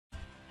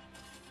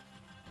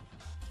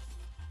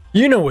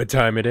You know what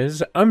time it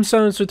is. I'm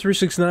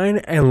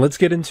Silencer369, and let's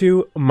get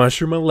into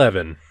Mushroom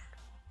 11.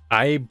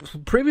 I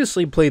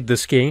previously played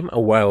this game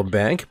a while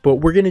back, but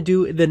we're gonna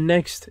do the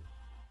next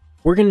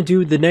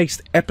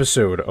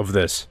episode of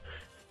this.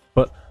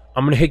 But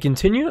I'm gonna hit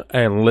continue,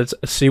 and let's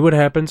see what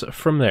happens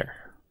from there.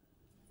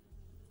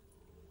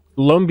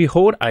 Lo and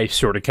behold, I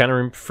sort of kind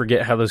of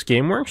forget how this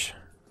game works.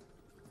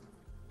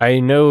 I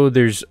know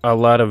there's a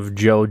lot of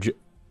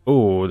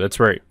oh, that's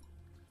right.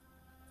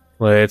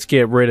 Let's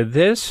get rid of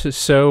this.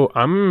 So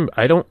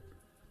I don't.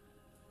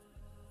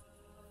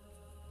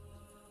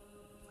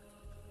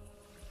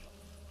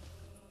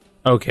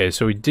 Okay,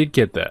 so we did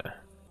get that.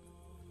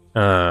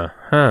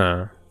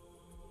 Uh-huh.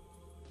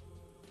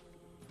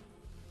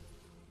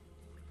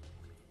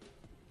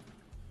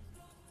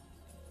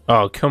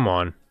 Oh, come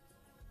on.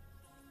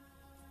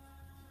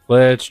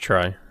 Let's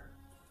try.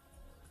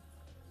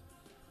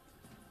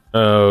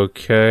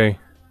 Okay.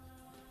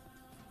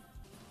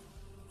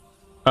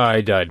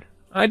 I died.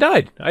 I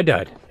died.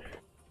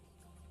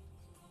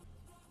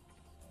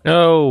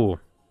 No.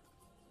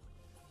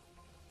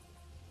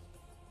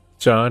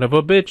 Son of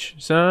a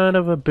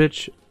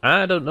bitch.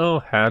 I don't know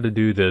how to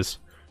do this.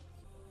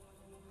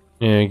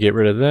 Yeah, get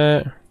rid of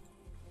that.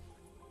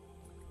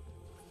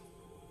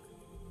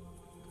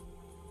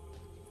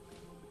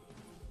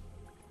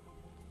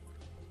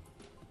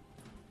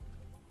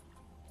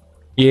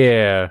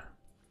 Yeah.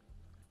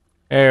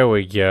 There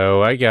we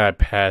go. I got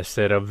past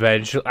it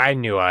eventually. I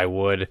knew I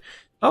would.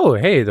 Oh,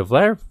 hey, the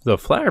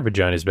flower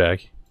vagina's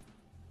back.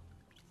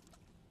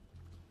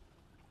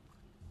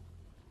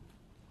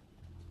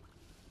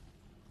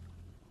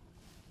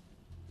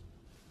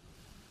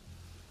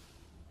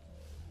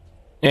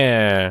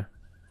 Yeah.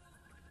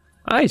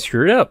 I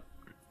screwed up.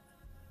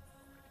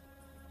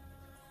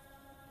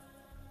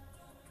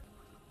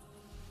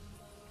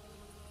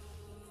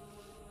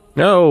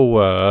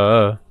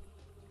 No,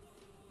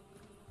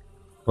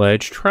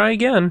 let's try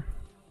again.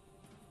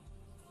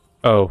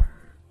 Oh.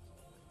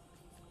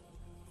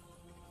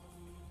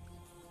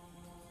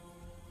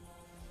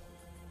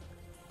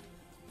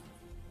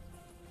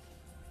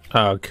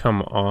 Oh,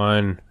 come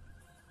on.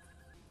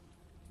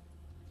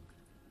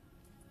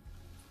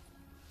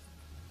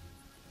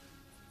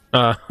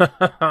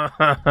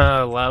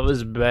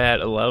 Lava's bad.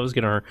 Lava's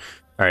gonna hurt.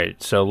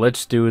 Alright, so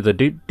let's do the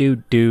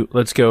do.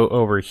 Let's go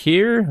over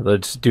here.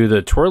 Let's do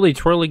the twirly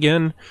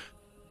again.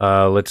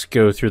 Let's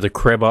go through the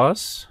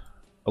crevasse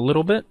a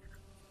little bit.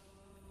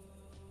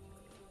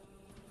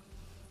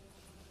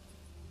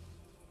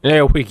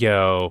 There we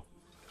go.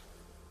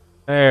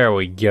 There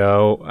we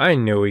go. I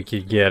knew we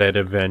could get it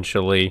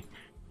eventually.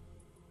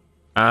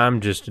 I'm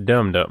just a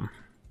dum-dum.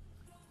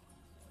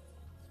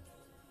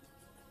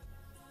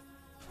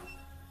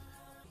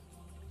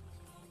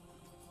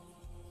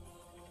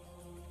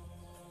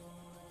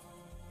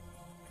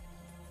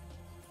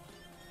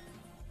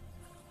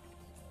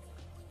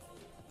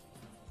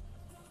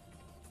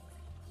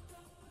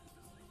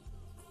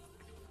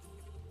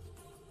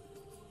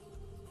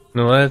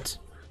 Now let's...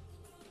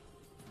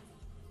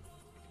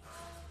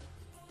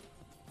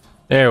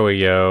 There we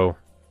go.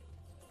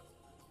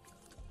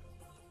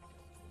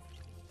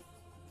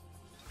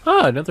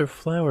 Ah, another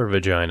flower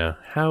vagina.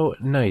 How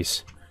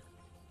nice.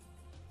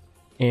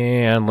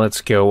 And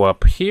let's go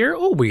up here.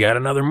 Oh, we got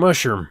another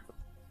mushroom.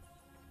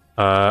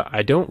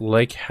 I don't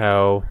like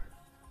how...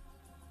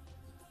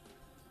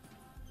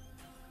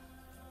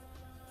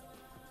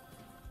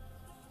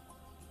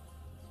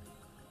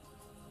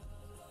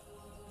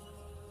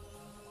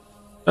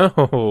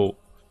 Oh.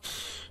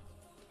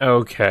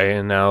 Okay,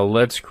 and now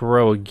let's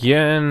grow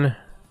again.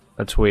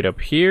 Let's wait up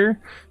here.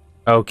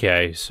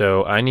 Okay,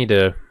 so I need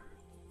to...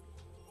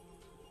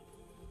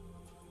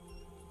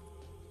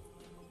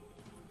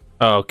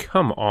 Oh,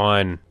 come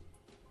on.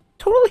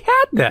 Totally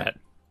had that.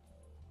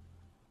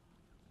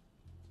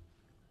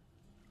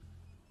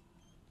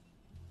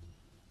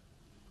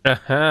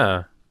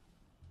 Uh-huh.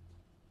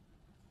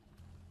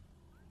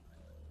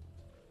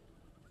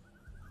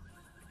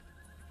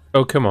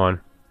 Oh, come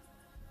on.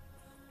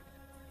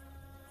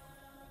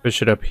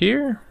 Push it up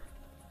here.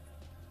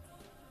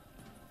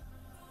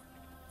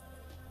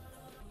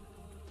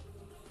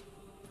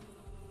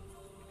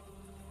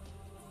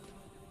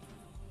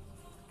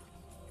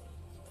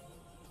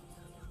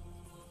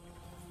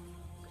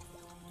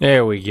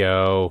 There we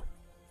go.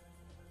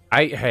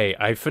 Hey,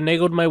 I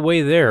finagled my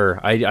way there.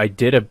 I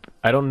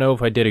don't know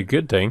if I did a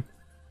good thing,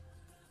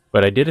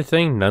 but I did a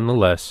thing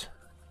nonetheless.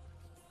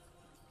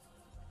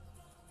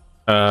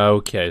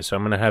 Okay, so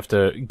I'm gonna have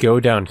to go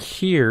down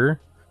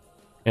here,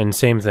 and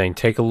same thing,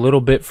 take a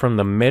little bit from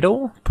the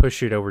middle,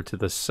 push it over to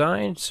the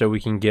side, so we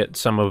can get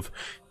some of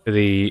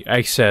the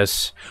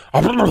excess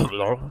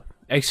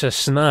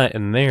snot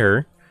in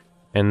there,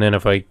 and then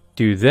if I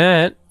do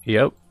that,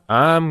 yep,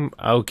 I'm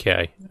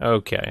okay.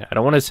 Okay, I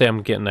don't want to say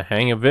I'm getting the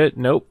hang of it.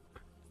 Nope.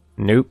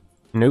 Nope.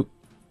 I'm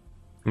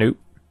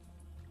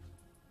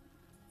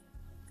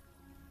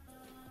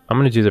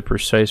gonna do the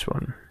precise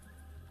one.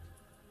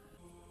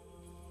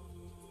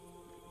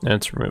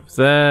 Let's remove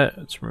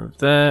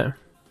that.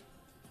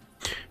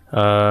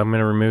 I'm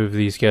gonna remove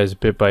these guys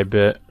bit by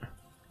bit.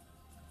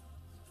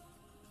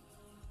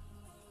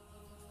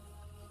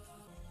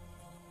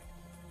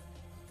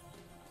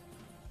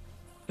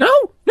 No!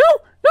 No!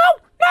 No!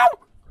 No!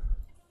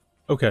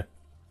 Okay.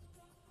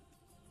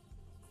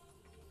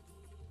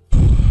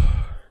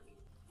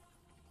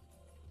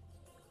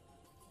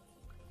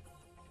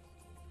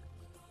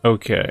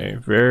 Okay,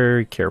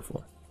 very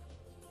careful.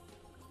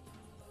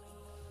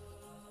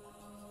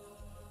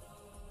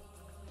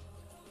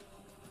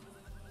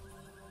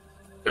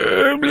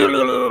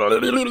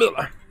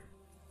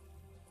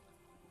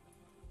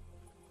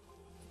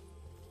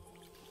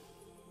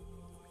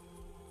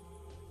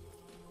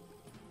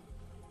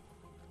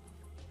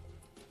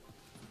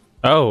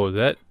 Oh,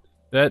 that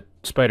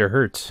spider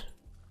hurts.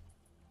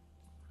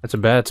 That's a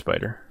bad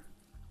spider.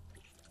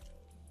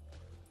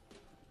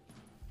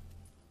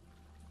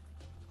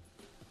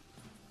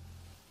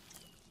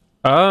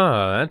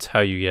 Ah, that's how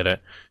you get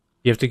it.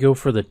 You have to go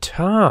for the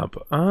top.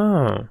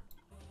 Oh.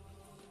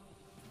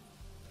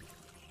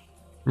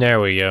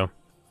 There we go.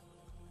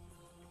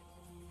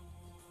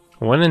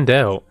 When in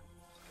doubt,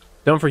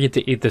 don't forget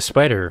to eat the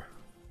spider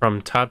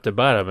from top to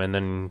bottom and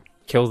then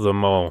kill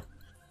them all.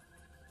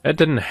 That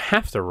didn't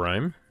have to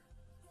rhyme.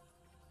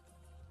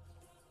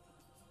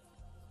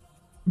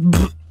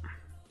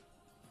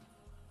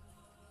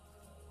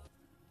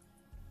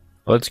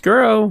 Let's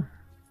grow.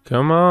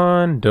 Come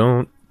on,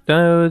 don't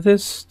do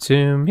this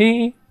to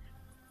me.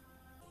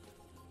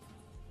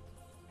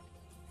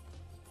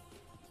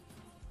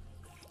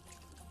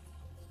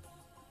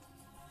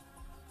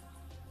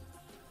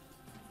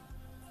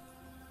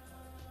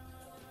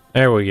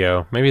 There we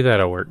go. Maybe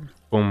that'll work.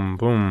 Boom,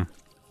 boom.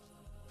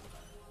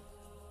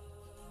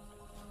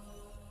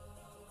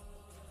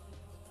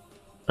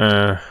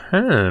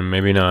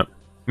 Maybe not.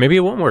 Maybe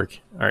it won't work.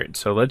 Alright,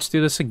 so let's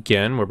do this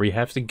again, where we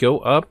have to go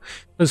up.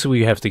 So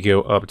we have to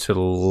go up to the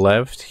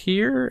left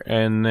here,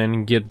 and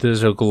then get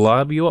this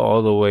globule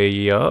all the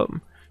way up.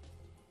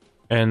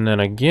 And then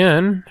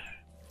again.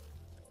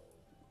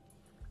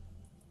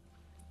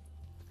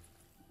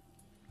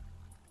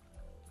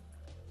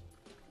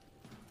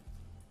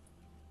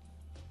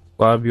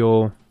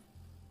 Globule.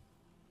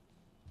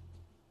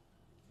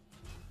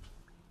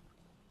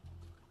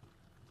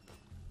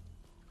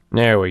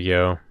 There we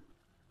go.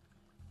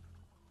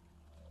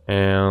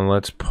 And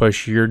let's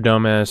push your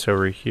dumbass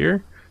over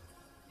here.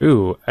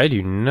 Ooh, I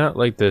do not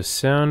like the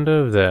sound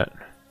of that.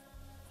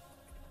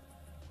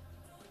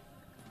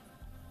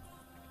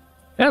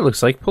 That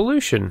looks like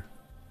pollution.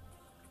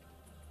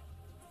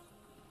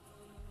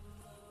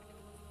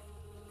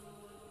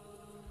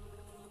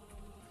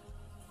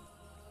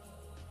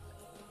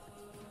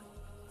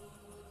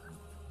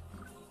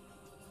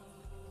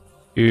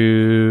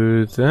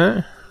 Do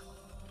that.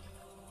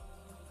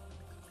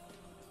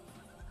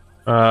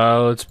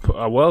 Let's.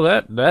 Well,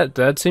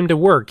 that seemed to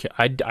work.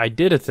 I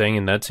did a thing,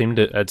 and that seemed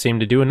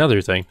to do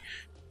another thing.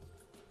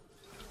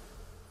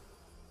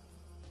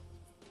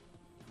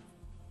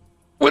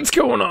 What's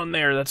going on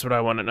there? That's what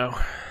I want to know.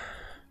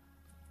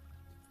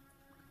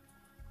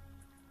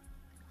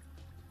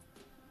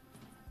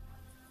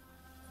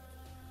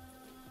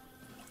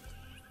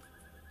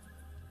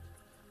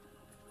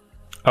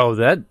 Oh,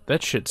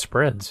 that shit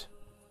spreads.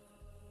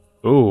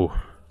 Ooh,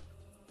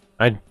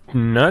 I'm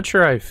not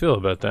sure how I feel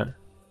about that.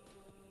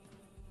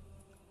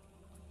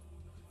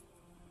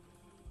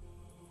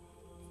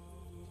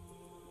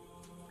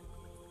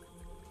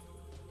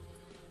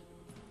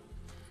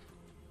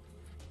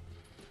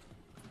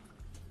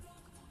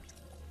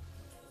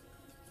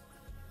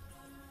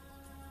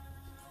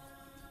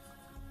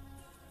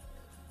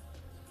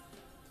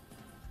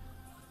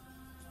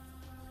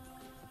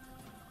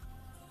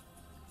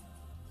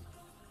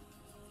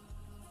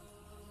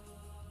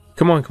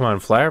 Come on,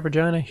 Flower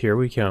Vagina, here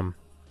we come.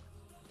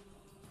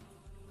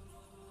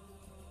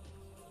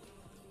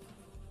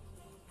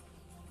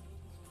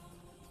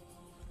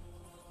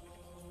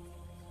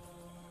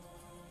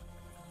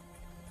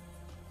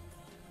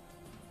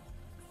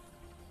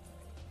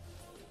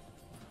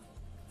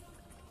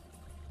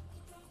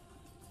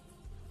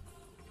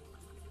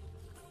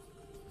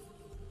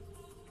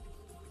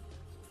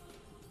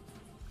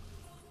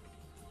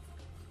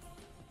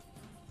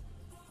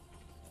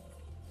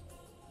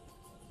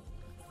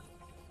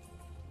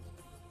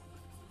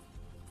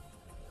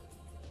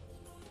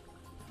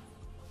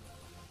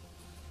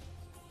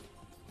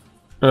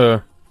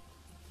 No!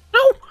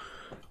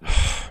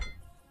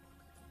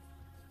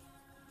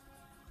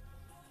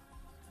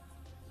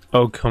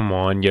 Oh, come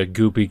on, you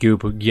goopy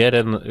goop. Get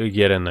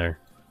in there.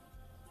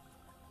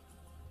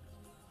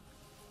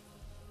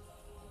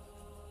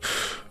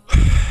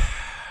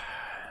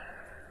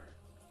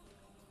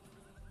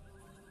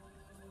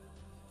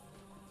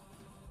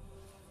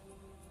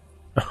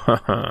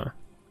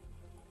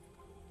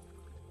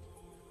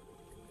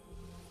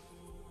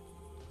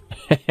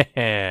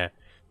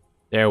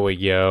 There we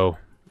go.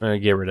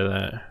 Get rid of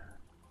that.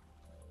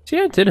 See,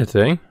 I did a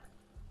thing.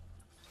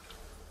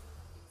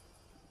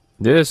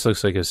 This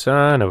looks like a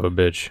son of a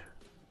bitch.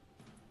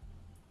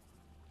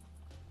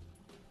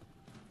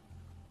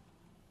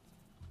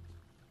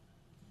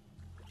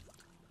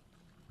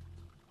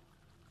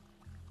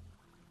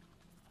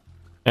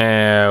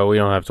 We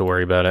don't have to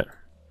worry about it.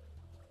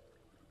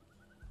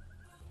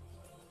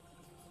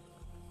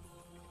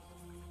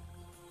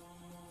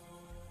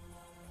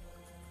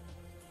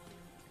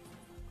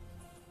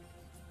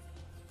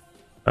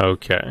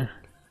 Okay.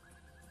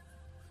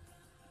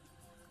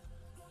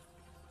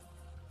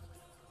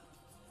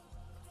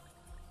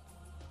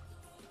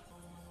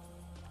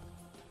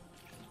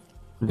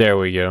 There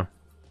we go.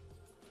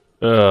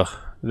 Ugh,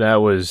 that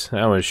was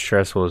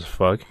stressful as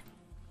fuck.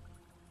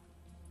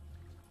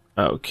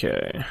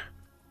 Okay.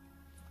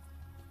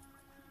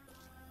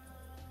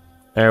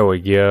 There we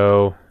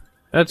go.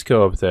 Let's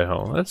go up the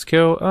hill. Let's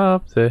go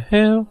up the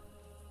hill.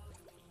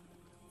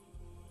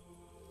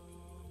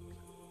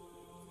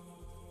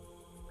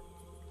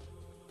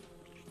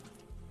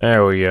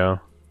 There we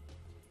go.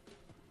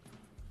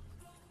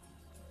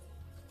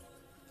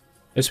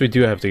 Guess we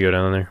do have to go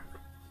down there.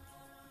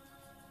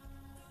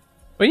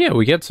 But yeah,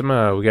 we got some,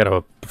 we got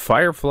a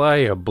firefly,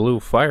 a blue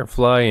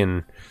firefly,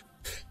 and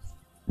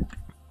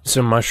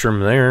some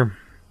mushroom there.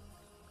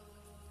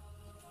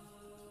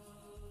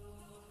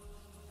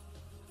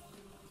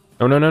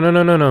 Oh, no, no, no,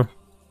 no, no, no.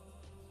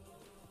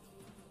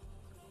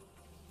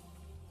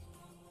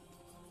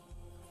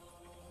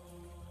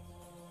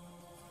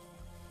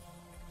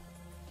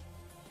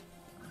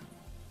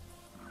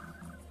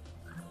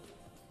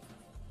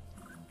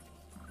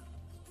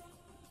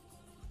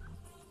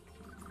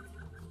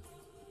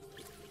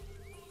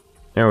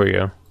 There we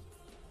go.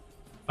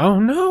 Oh,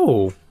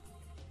 no!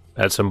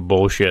 That's some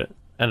bullshit.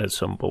 That is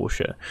some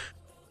bullshit.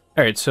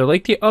 Alright, so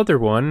like the other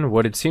one,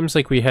 what it seems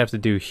like we have to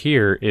do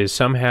here is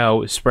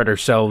somehow spread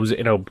ourselves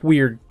in a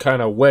weird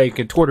kind of way,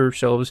 contort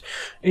ourselves,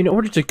 in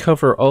order to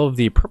cover all of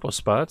the purple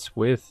spots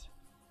with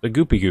the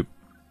goopy goop.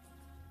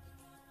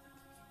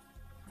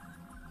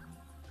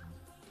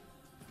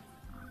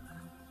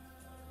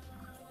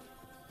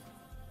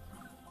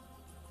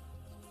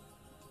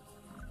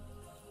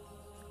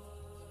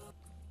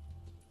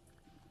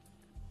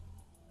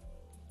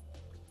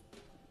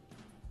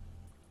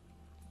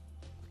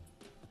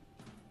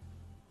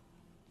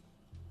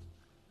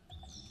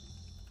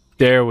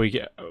 There we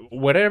go.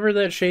 Whatever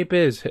that shape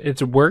is,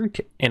 it's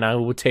worked, and I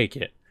will take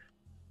it.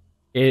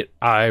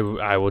 I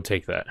will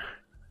take that.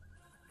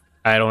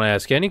 I don't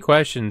ask any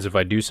questions if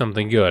I do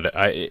something good.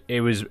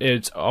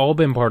 It's all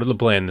been part of the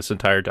plan this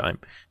entire time.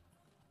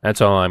 That's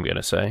all I'm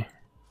gonna say.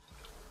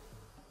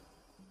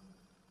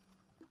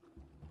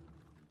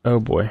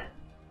 Oh boy.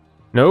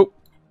 Nope.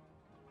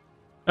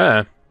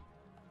 No.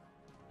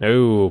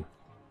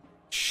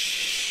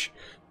 Shh.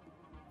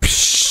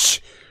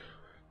 Psh.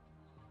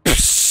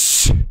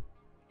 Psh.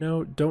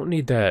 No, don't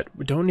need that.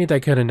 We don't need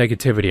that kind of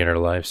negativity in our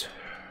lives.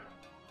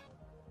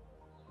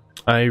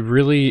 I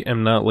really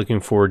am not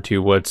looking forward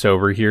to what's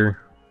over here.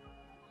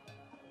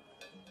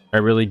 I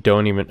really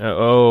don't even.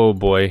 Oh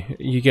boy,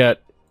 you got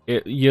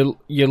it. You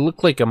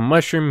look like a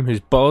mushroom whose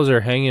balls are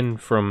hanging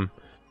from.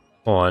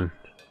 Hold on.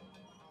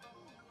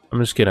 I'm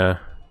just gonna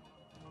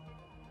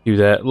do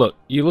that. Look,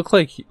 you look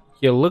like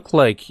your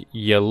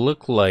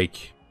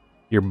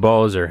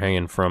balls are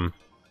hanging from.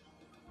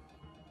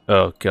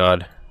 Oh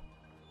god.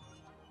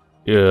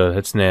 Yeah,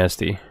 that's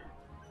nasty.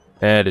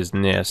 That is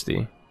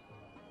nasty.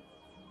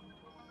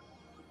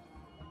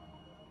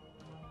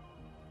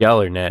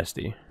 Y'all are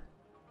nasty.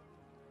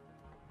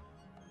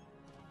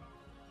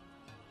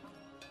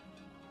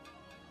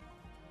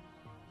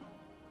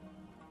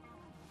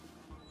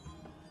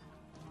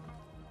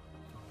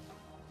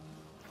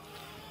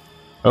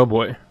 Oh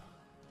boy.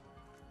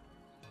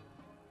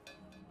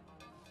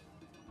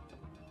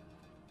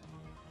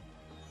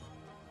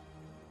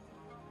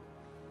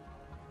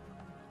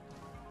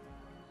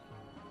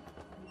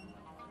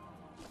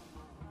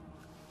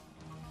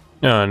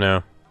 Oh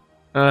no.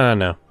 Ah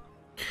no.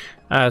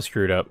 I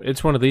screwed up.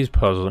 It's one of these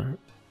puzzles.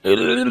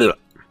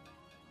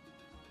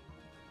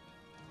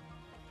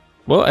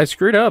 Well, I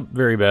screwed up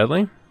very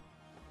badly.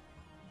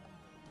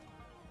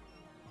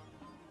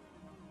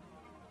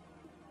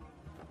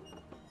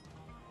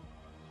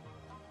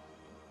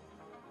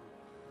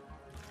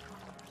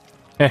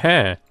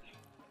 Haha.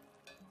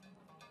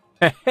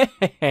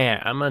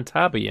 I'm on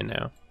top of you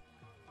now.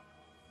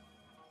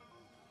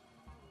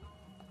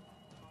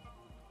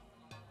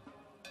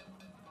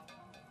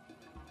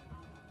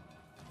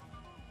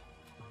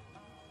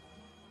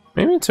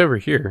 Maybe it's over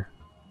here.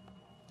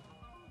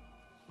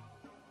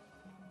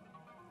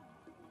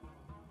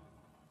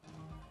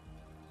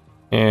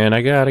 And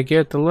I gotta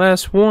get the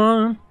last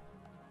one.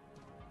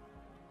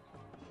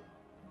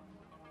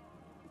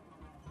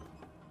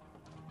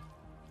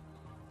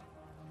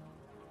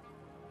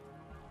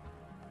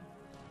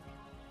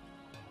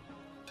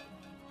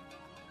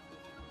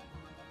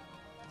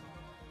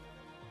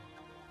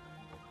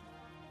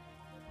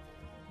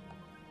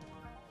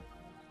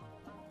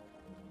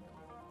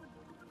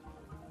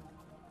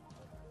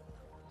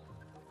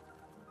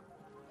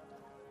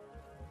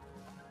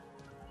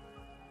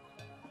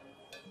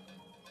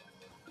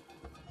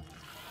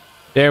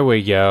 There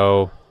we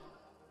go.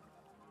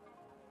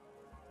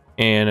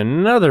 And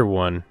another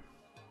one.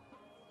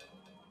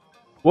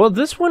 Well,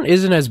 this one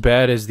isn't as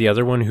bad as the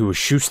other one who was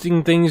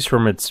shooting things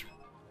from its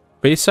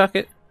base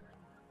socket.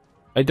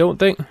 I don't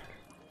think.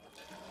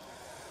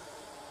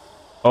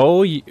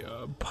 Oh,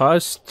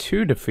 pause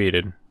 2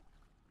 defeated.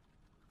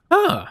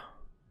 Huh.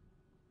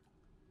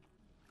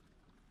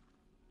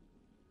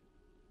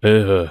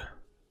 Ugh.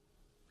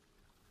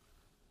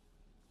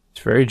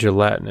 It's very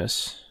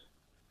gelatinous.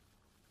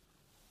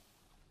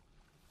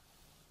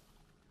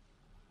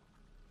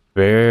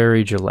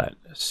 Very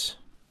gelatinous.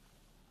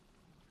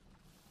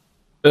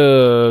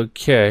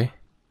 Okay.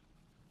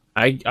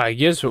 I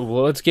guess,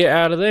 well, let's get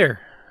out of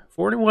there.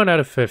 41 out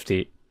of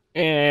 50.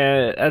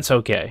 That's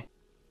okay.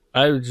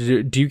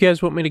 Do you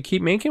guys want me to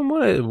keep making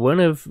one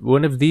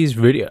of these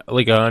videos?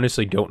 Like, I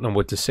honestly don't know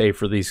what to say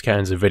for these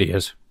kinds of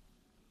videos.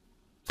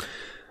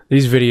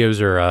 These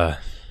videos are,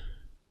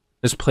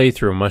 this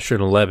playthrough,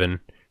 Mushroom 11.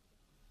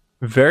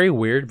 Very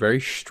weird,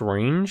 very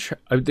strange.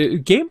 The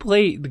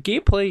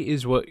gameplay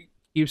is what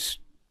keeps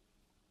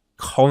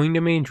calling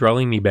to me and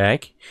drawing me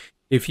back,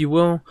 if you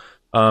will.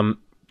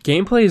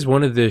 Gameplay is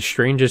one of the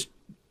strangest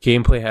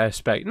gameplay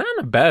aspects. Not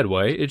in a bad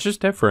way, it's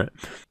just different.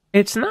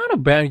 It's not a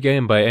bad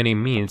game by any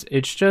means.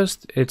 It's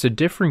a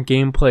different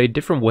gameplay,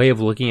 different way of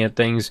looking at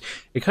things.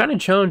 It kind of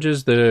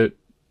challenges the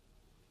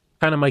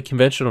kind of my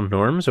conventional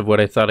norms of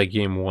what I thought a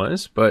game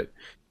was, but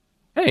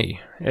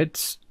hey,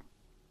 it's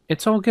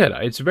all good.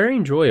 It's very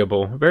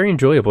enjoyable. Very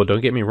enjoyable,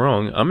 don't get me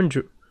wrong.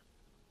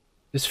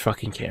 This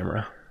fucking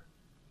camera.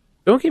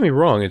 Don't get me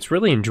wrong, it's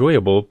really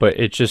enjoyable, but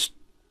it's just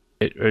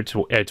it's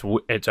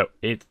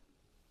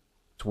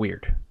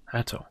weird.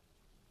 That's all.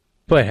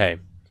 But hey,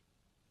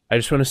 I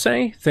just want to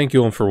say thank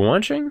you all for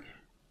watching.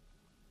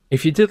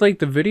 If you did like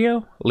the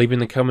video, leave in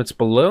the comments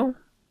below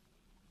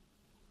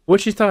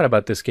what you thought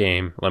about this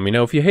game. Let me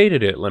know if you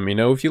hated it. Let me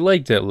know if you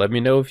liked it. Let me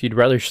know if you'd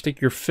rather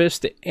stick your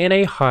fist in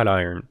a hot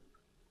iron.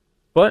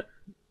 But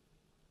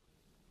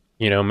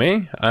you know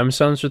me, I'm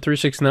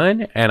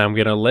Silencer369, and I'm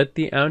gonna let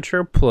the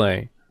outro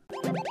play.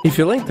 If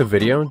you liked the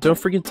video, don't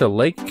forget to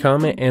like,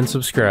 comment, and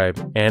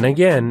subscribe. And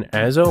again,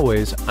 as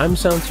always, I'm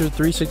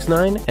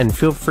Silencer369, and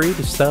feel free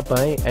to stop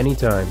by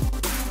anytime.